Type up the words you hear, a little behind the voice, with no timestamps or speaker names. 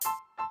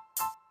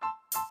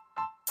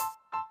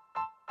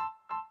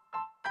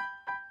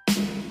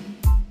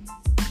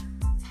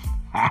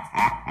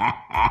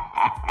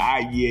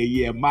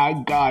Yeah. My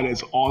God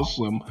is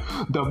awesome.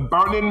 The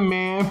Burning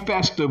Man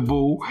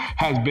Festival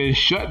has been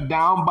shut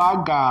down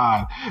by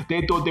God.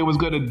 They thought they was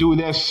going to do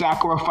their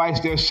sacrifice,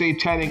 their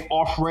satanic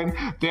offering,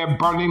 their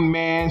Burning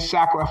Man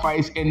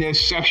sacrifice, and their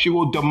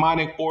sexual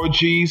demonic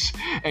orgies.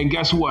 And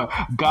guess what?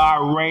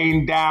 God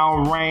rained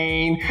down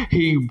rain.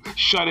 He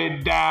shut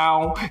it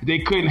down. They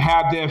couldn't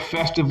have their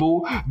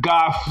festival.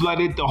 God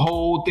flooded the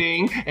whole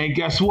thing. And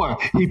guess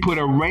what? He put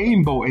a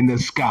rainbow in the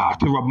sky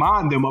to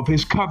remind them of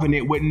his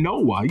covenant with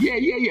Noah.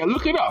 Yeah.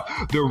 Look it up.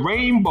 The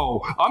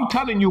rainbow. I'm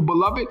telling you,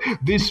 beloved,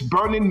 this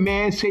Burning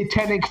Man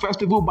satanic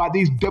festival by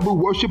these devil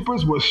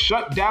worshippers was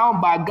shut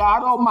down by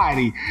God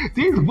Almighty.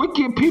 These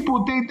wicked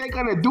people think they're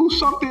going to do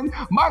something.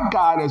 My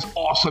God is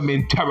awesome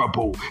and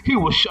terrible. He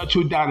will shut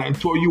you down and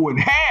throw you in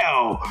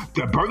hell.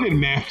 The Burning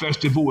Man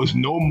festival is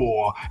no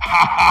more.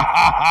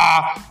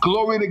 Ha.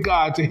 Glory to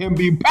God. To him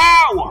be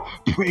power,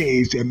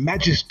 praise, and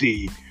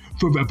majesty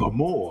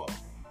forevermore.